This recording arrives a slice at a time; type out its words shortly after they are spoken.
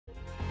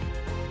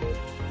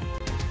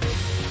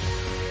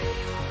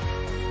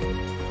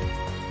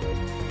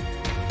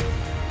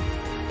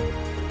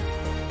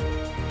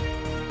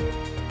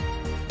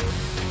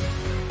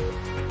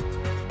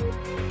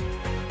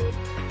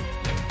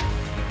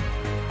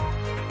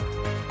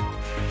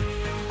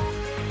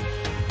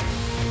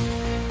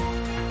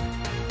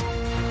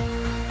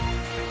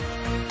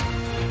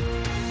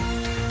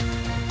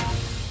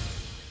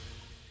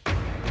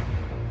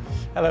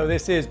Hello,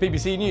 this is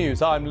BBC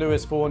News. I'm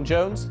Lewis Vaughan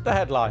Jones. The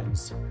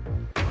headlines.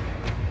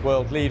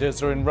 World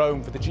leaders are in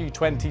Rome for the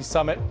G20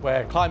 summit,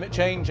 where climate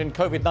change and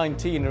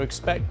COVID-19 are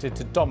expected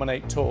to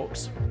dominate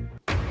talks.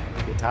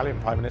 The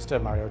Italian Prime Minister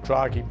Mario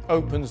Draghi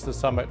opens the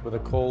summit with a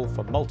call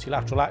for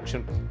multilateral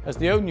action as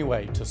the only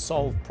way to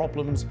solve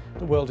problems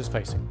the world is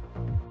facing.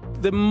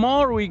 The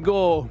more we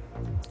go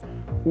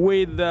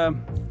with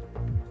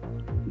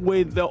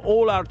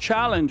all our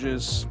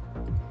challenges,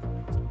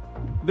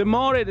 the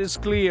more it is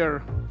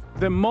clear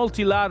that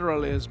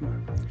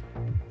multilateralism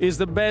is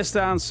the best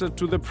answer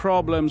to the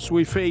problems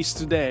we face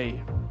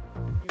today.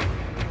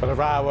 But a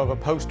row over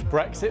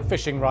post-Brexit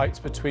fishing rights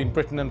between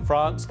Britain and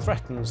France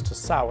threatens to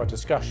sour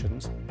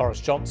discussions. Boris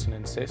Johnson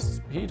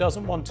insists he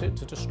doesn't want it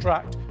to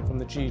distract from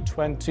the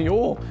G20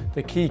 or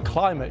the key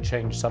climate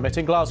change summit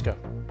in Glasgow.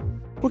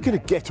 We're going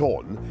to get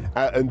on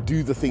and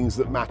do the things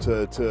that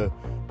matter to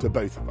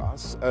both of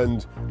us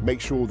and make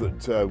sure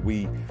that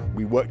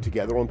we work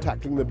together on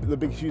tackling the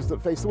big issues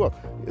that face the world.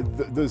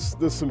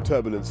 There's some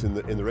turbulence in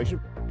the region.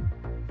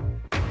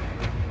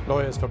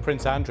 Lawyers for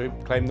Prince Andrew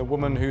claim the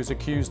woman who's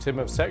accused him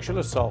of sexual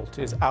assault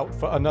is out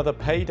for another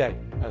payday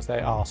as they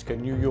ask a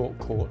New York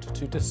court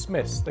to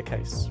dismiss the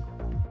case.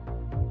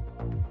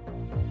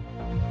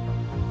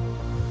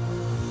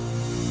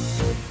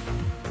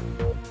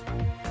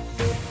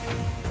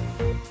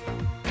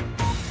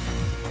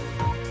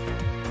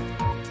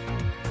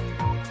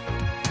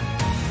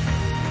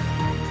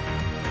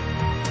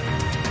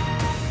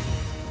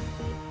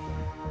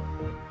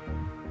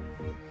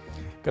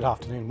 Good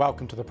afternoon,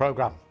 welcome to the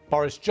programme.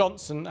 Boris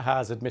Johnson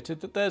has admitted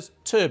that there's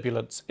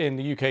turbulence in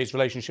the UK's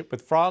relationship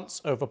with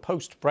France over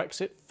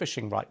post-Brexit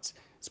fishing rights.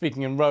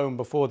 Speaking in Rome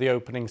before the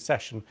opening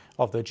session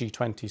of the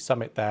G20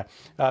 summit there,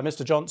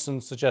 Mr Johnson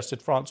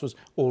suggested France was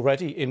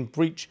already in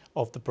breach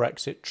of the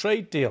Brexit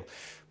trade deal.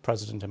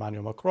 President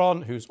Emmanuel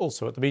Macron, who's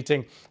also at the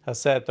meeting, has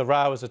said the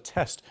row is a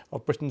test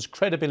of Britain's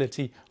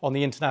credibility on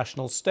the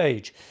international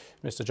stage.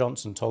 Mr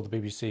Johnson told the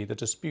BBC the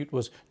dispute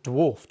was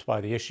dwarfed by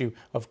the issue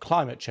of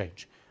climate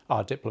change.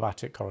 Our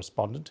diplomatic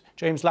correspondent,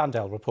 James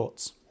Landell,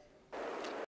 reports.